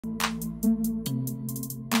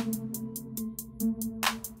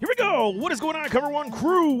Here we go. What is going on, Cover One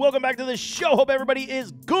crew? Welcome back to the show. Hope everybody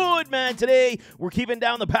is good, man. Today, we're keeping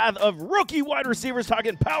down the path of rookie wide receivers,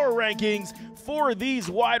 talking power rankings for these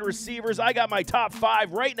wide receivers. I got my top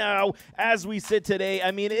 5 right now as we sit today. I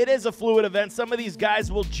mean, it is a fluid event. Some of these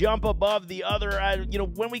guys will jump above the other,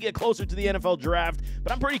 when we get closer to the NFL draft.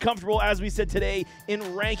 But I'm pretty comfortable as we sit today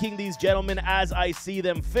in ranking these gentlemen as I see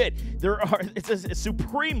them fit. It's a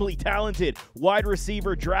supremely talented wide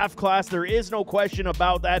receiver draft class. There is no question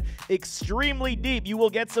about that. Extremely deep. You will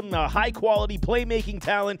get some high-quality playmaking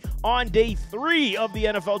talent on day 3 of the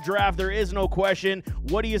NFL draft. There is no question.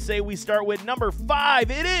 What do you say we start with number 5?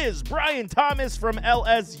 It is Brian Thomas from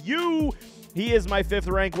LSU. He is my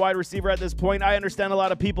 5th ranked wide receiver at this point. I understand a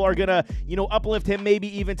lot of people are going to, uplift him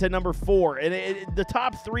maybe even to number 4. And the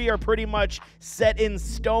top 3 are pretty much set in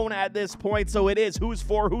stone at this point. So it is who's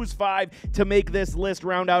 4, who's 5 to make this list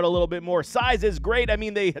round out a little bit more. Size is great. I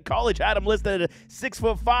mean, the college had him listed at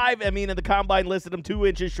 6'5". I mean, and the combine listed him 2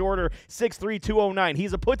 inches shorter, 6'3", 209.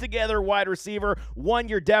 He's a put-together wide receiver. One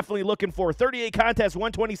you're definitely looking for. 38 contests,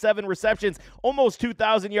 127 receptions, almost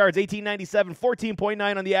 2,000 yards, 1897,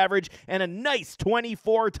 14.9 on the average, and a nice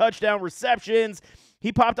 24 touchdown receptions.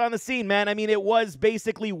 He popped on the scene, man. I mean, it was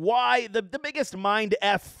basically why the biggest mind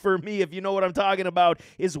F for me, if you know what I'm talking about,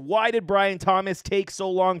 is why did Brian Thomas take so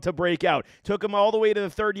long to break out? Took him all the way to the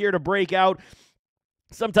 3rd year to break out.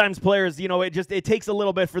 Sometimes players, it takes a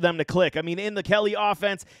little bit for them to click. I mean, in the Kelly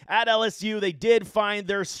offense at LSU, they did find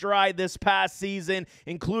their stride this past season,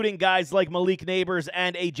 including guys like Malik Neighbors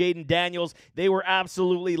and a Jaden Daniels. They were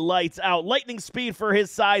absolutely lights out. Lightning speed for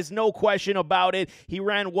his size, no question about it. He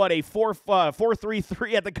ran, a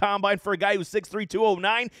 4.33 at the combine for a guy who's 6'3",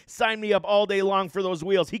 209. Sign me up all day long for those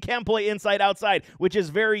wheels. He can play inside-outside, which is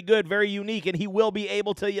very good, very unique, and he will be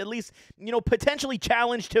able to at least, potentially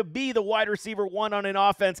challenge to be the wide receiver 1 on an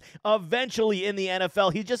offense eventually in the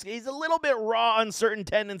NFL. He's a little bit raw on certain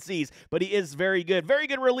tendencies, but he is very good. Very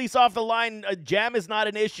good release off the line. Jam is not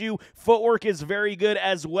an issue. Footwork is very good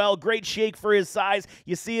as well. Great shake for his size.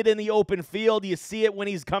 You see it in the open field. You see it when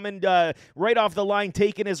he's coming right off the line,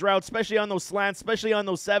 taking his route, especially on those slants, especially on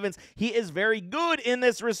those 7s. He is very good in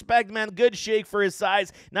this respect, man. Good shake for his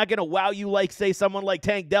size. Not going to wow you like, say, someone like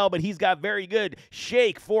Tank Dell, but he's got very good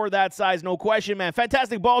shake for that size. No question, man.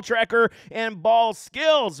 Fantastic ball tracker and ball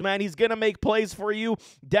skills, man. He's going to make plays for you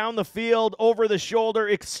down the field, over the shoulder.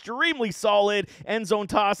 Extremely solid. End zone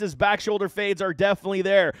tosses, back shoulder fades are definitely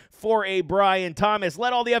there for a Brian Thomas.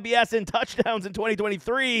 Led all the FBS in touchdowns in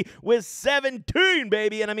 2023 with 17,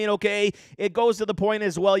 baby. And I mean, okay, it goes to the point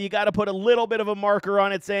as well. You got to put a little bit of a marker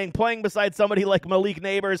on it saying playing beside somebody like Malik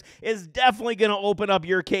Neighbors is definitely going to open up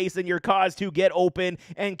your case and your cause to get open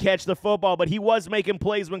and catch the football. But he was making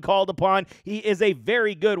plays when called upon. He is a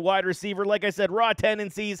very good wide receiver. Like I said, raw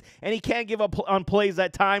tendencies, and he can give up on plays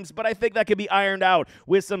at times, but I think that could be ironed out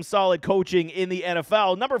with some solid coaching in the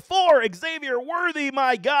NFL. Number 4, Xavier Worthy,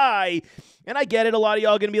 my guy. And I get it, a lot of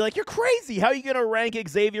y'all are going to be like, you're crazy. How are you going to rank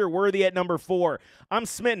Xavier Worthy at number 4? I'm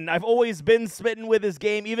smitten. I've always been smitten with his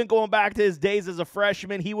game, even going back to his days as a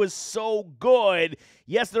freshman. He was so good.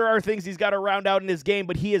 Yes, there are things he's got to round out in his game,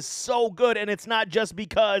 but he is so good, and it's not just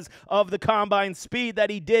because of the combine speed that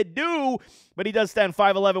he did do, but he does stand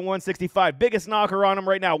 5'11", 165. Biggest knocker on him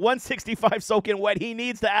right now, 165 soaking wet. He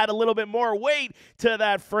needs to add a little bit more weight to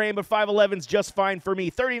that frame, but 5'11 is just fine for me.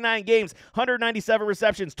 39 games, 197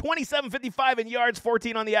 receptions, 27.55 in yards,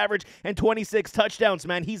 14 on the average, and 26 touchdowns,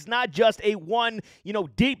 man. He's not just a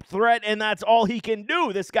deep threat, and that's all he can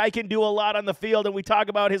do. This guy can do a lot on the field, and we talk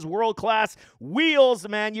about his world-class wheels,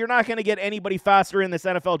 man. You're not going to get anybody faster in this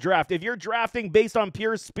NFL draft. If you're drafting based on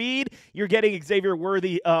pure speed, you're getting Xavier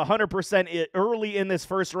Worthy 100% early in this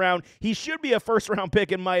first round. He should be a first-round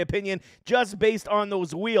pick, in my opinion, just based on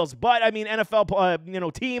those wheels. But, I mean,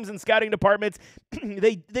 NFL, teams and scouting departments,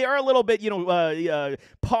 they are a little bit,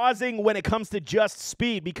 pausing when it comes to just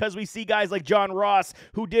speed, because we see guys like John Ross,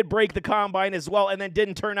 who did break the combine as well, and then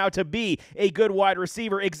didn't turn out to be a good wide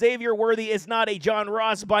receiver. Xavier Worthy is not a John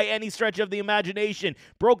Ross by any stretch of the imagination.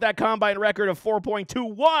 Broke that combine record of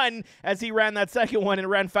 4.21 as he ran that second one and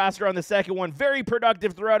ran faster on the second one. Very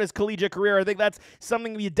productive throughout his collegiate career. I think that's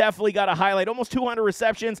something you definitely got to highlight. Almost 200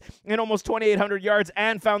 receptions and almost 2,800 yards,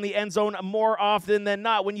 and found the end zone more often than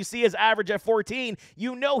not. When you see his average at 14,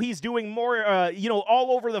 he's doing more,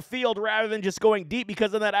 all over the field rather than just going deep,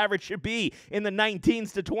 because then that average should be in the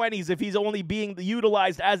 19s to 20s if he's only being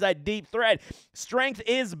utilized as that deep threat. Strength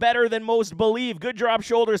is better than most believe. Good drop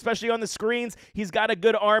shoulder, especially on the screens. He's got a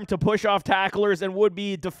good arm to push off tacklers and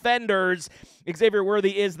would-be defenders. Xavier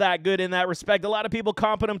Worthy is that good in that respect. A lot of people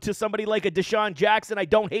comping him to somebody like a Deshaun Jackson. I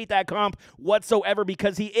don't hate that comp whatsoever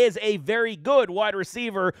because he is a very good wide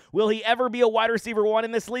receiver. Will he ever be a wide receiver one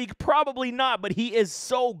in this league? Probably not, but he is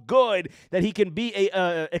so good that he can be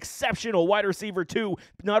a exceptional wide receiver two,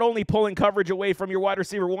 not only pulling coverage away from your wide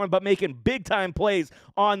receiver one, but making big-time plays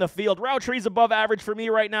on the field. Route tree's above average for me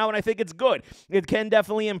right now, and I think it's good. It can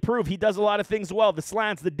definitely improve. He does a lot of things well. The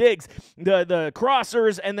slants, the digs, the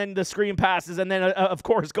crossers, and then the screen passes, and then, of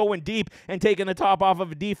course, going deep and taking the top off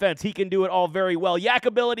of a defense. He can do it all very well. Yak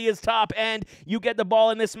ability is top end. You get the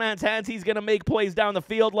ball in this man's hands, he's going to make plays down the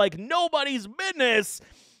field like nobody's business.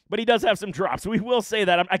 But he does have some drops. We will say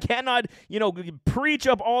that. I cannot, preach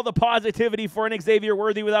up all the positivity for an Xavier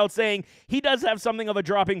Worthy without saying he does have something of a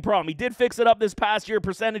dropping problem. He did fix it up this past year.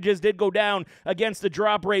 Percentages did go down against the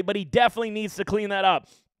drop rate, but he definitely needs to clean that up.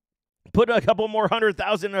 Put a couple more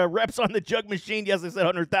 100,000 reps on the jug machine. Yes, I said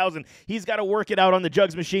 100,000. He's got to work it out on the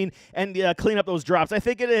jugs machine and clean up those drops. I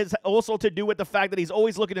think it is also to do with the fact that he's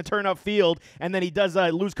always looking to turn up field, and then he does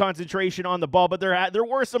lose concentration on the ball. But there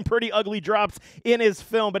were some pretty ugly drops in his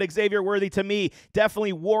film. But Xavier Worthy, to me,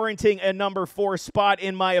 definitely warranting a number 4 spot,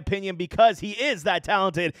 in my opinion, because he is that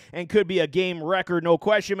talented and could be a game record, no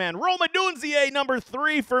question, man. Rome Odunze, number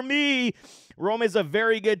 3 for me. Rome is a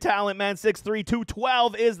very good talent, man. 6'3",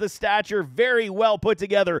 212 is the stature. Very well put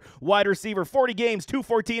together wide receiver. 40 games,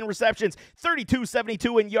 214 receptions,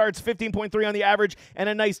 32.72 in yards, 15.3 on the average, and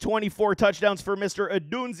a nice 24 touchdowns for Mr.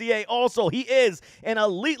 Odunze. Also, he is an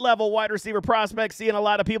elite-level wide receiver prospect, seeing a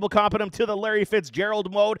lot of people comping him to the Larry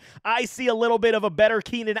Fitzgerald mode. I see a little bit of a better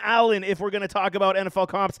Keenan Allen if we're going to talk about NFL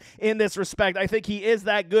comps in this respect. I think he is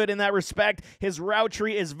that good in that respect. His route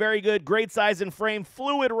tree is very good. Great size and frame.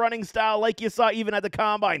 Fluid running style like you saw even at the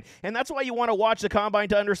Combine. And that's why you want to watch the Combine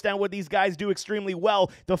to understand what these guys do extremely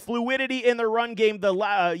well. The fluidity in the run game, the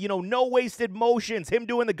no wasted motions. Him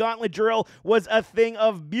doing the gauntlet drill was a thing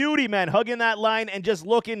of beauty, man. Hugging that line and just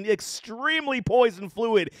looking extremely poised and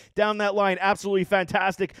fluid down that line. Absolutely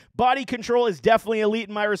fantastic. Body control is definitely elite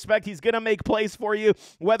in my respect. He's going to make plays for you,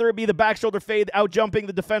 whether it be the back shoulder fade, out jumping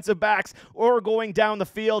the defensive backs, or going down the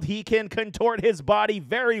field. He can contort his body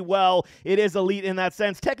very well. It is elite in that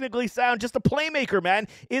sense. Technically sound, just a playmaker, man.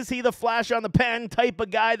 Is he the flash on the pen type of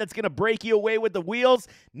guy that's going to break you away with the wheels?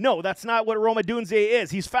 No, that's not what Rome Odunze is.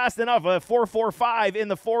 He's fast enough. A 4.45 in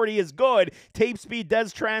the 40 is good. Tape speed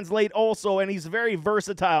does translate also, and he's very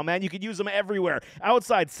versatile, man. You could use him everywhere.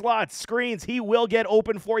 Outside, slots, screens, he will get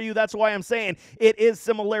open for you. That's why I'm saying it is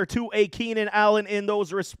similar to a Keenan Allen in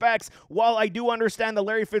those respects. While I do understand the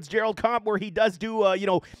Larry Fitzgerald comp where he does do,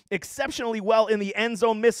 exceptionally well in the end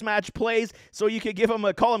zone mismatch plays, so you could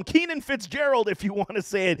call him Keenan Fitzgerald if you want to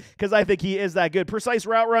say it, because I think he is that good. Precise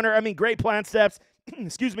route runner. Great plant steps.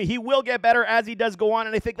 Excuse me, he will get better as he does go on,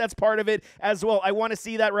 and I think that's part of it as well. I want to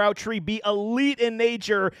see that route tree be elite in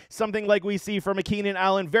nature, something like we see from a Keenan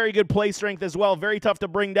Allen. Very good play strength as well, very tough to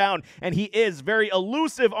bring down, and he is very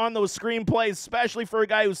elusive on those screen plays, especially for a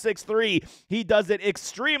guy who's 6'3". He does it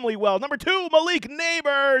extremely well. Number 2, Malik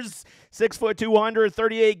Neighbors. 6'2",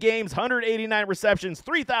 238 games, 189 receptions,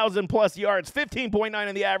 3,000 plus yards, 15.9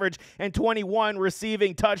 on the average, and 21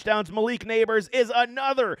 receiving touchdowns. Malik Neighbors is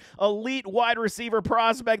another elite wide receiver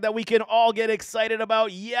prospect that we can all get excited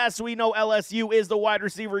about. Yes, we know LSU is the wide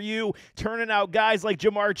receiver U, turning out guys like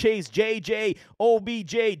Jamar Chase, JJ,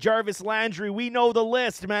 OBJ, Jarvis Landry. We know the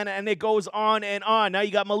list, man, and it goes on and on. Now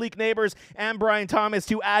you got Malik Neighbors and Brian Thomas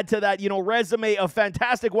to add to that, resume of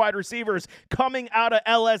fantastic wide receivers coming out of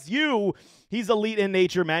LSU. He's elite in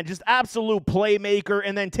nature, man. Just absolute playmaker,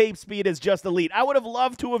 and then tape speed is just elite. I would have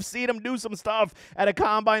loved to have seen him do some stuff at a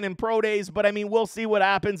Combine and Pro Days, but, we'll see what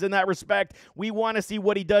happens in that respect. We want to see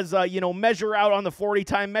what he does, measure out on the 40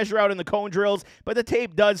 time, measure out in the cone drills, but the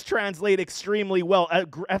tape does translate extremely well.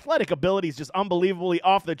 Athletic ability is just unbelievably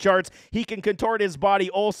off the charts. He can contort his body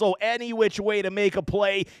also any which way to make a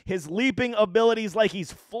play. His leaping abilities, like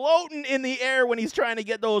he's floating in the air when he's trying to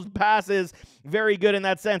get those passes. Very good in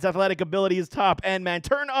that sense. Athletic ability is top end, man.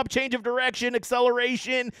 Turn up, change of direction,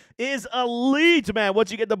 acceleration is elite, man.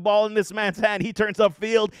 Once you get the ball in this man's hand, he turns up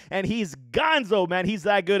field, and he's gonzo, man. He's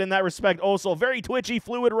that good in that respect. Also, very twitchy,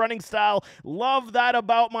 fluid running style. Love that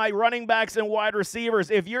about my running backs and wide receivers.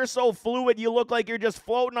 If you're so fluid, you look like you're just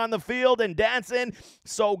floating on the field and dancing.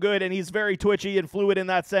 So good, and he's very twitchy and fluid in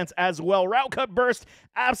that sense as well. Route cut burst,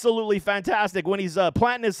 absolutely fantastic when he's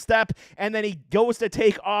planting his step, and then he goes to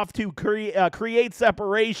take off to create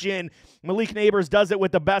separation. Malik Neighbors does it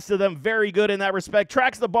with the best of them. Very good in that respect.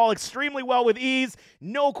 Tracks the ball extremely well with ease.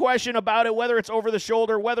 No question about it, whether it's over the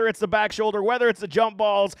shoulder, whether it's the back shoulder, whether it's the jump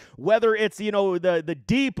balls, whether it's, the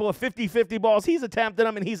deep 50-50 balls. He's attempted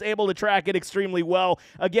them, and he's able to track it extremely well.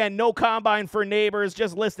 Again, no combine for Neighbors,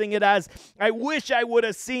 just listing it as, I wish I would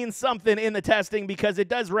have seen something in the testing, because it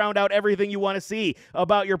does round out everything you want to see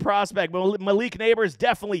about your prospect. But Malik Neighbors,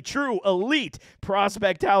 definitely true elite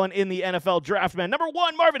prospect talent in the NFL draft, man. Number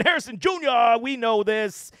 1, Marvin Harrison Jr. We know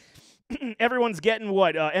this. Everyone's getting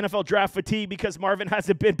NFL draft fatigue because Marvin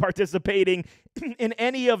hasn't been participating in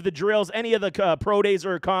any of the drills, any of the pro days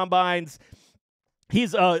or combines.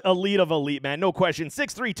 He's elite of elite, man. No question.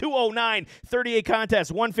 6'3", 209, 38 contests,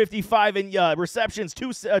 155 in receptions,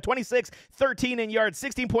 26, 13 in yards,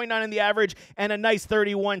 16.9 in the average, and a nice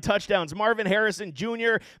 31 touchdowns. Marvin Harrison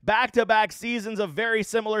Jr., back-to-back seasons of very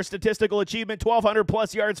similar statistical achievement,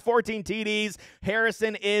 1,200-plus yards, 14 TDs.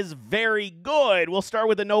 Harrison is very good. We'll start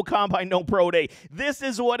with the no combine, no pro day. This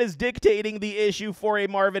is what is dictating the issue for a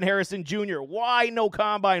Marvin Harrison Jr. Why no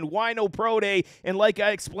combine? Why no pro day? And like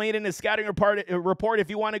I explained in his scouting report,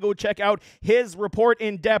 if you want to go check out his report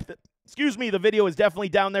in depth, the video is definitely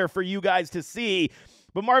down there for you guys to see.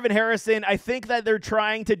 But Marvin Harrison, I think that they're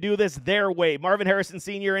trying to do this their way. Marvin Harrison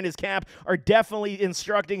Sr. and his camp are definitely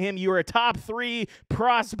instructing him, you're a top 3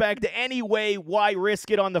 prospect anyway. Why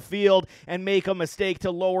risk it on the field and make a mistake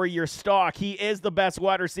to lower your stock? He is the best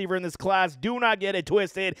wide receiver in this class. Do not get it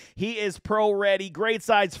twisted. He is pro-ready. Great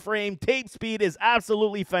size frame. Tape speed is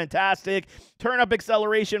absolutely fantastic. Turn-up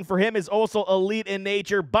acceleration for him is also elite in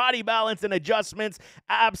nature. Body balance and adjustments,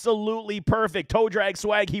 absolutely perfect. Toe drag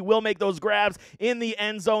swag, he will make those grabs in the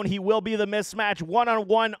end zone. He will be the mismatch.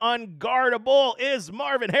 One-on-one unguardable is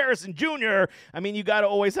Marvin Harrison Jr. I mean, you got to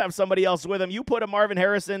always have somebody else with him. You put a Marvin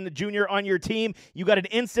Harrison Jr. on your team, you got an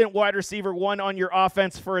instant wide receiver 1 on your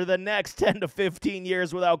offense for the next 10 to 15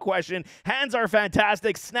 years without question. Hands are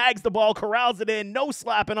fantastic. Snags the ball, corrals it in, no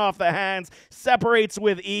slapping off the hands, separates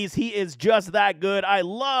with ease. He is just that good. I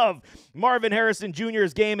love Marvin Harrison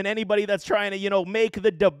Jr.'s game, and anybody that's trying to, make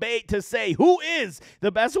the debate to say who is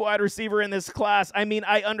the best wide receiver in this class. I mean,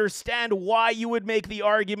 I understand why you would make the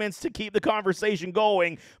arguments to keep the conversation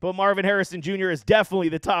going, but Marvin Harrison Jr. is definitely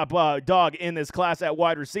the top dog in this class at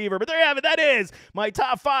wide receiver. But there you have it. That is my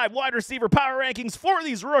top 5 wide receiver power rankings for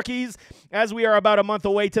these rookies, as we are about a month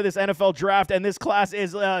away to this NFL draft, and this class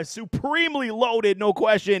is supremely loaded, no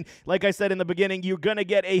question. Like I said in the beginning, you're going to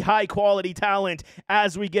get a high-quality talent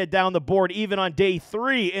as we get down the board, even on day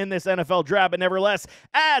 3 in this NFL draft. But nevertheless,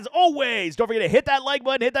 as always, don't forget to hit that like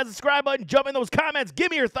button, hit that subscribe button, jump in those comments.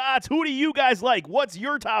 Give me your thoughts. Who do you guys like? What's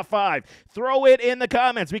your top 5? Throw it in the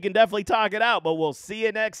comments. We can definitely talk it out, but we'll see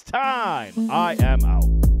you next time. I am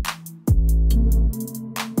out.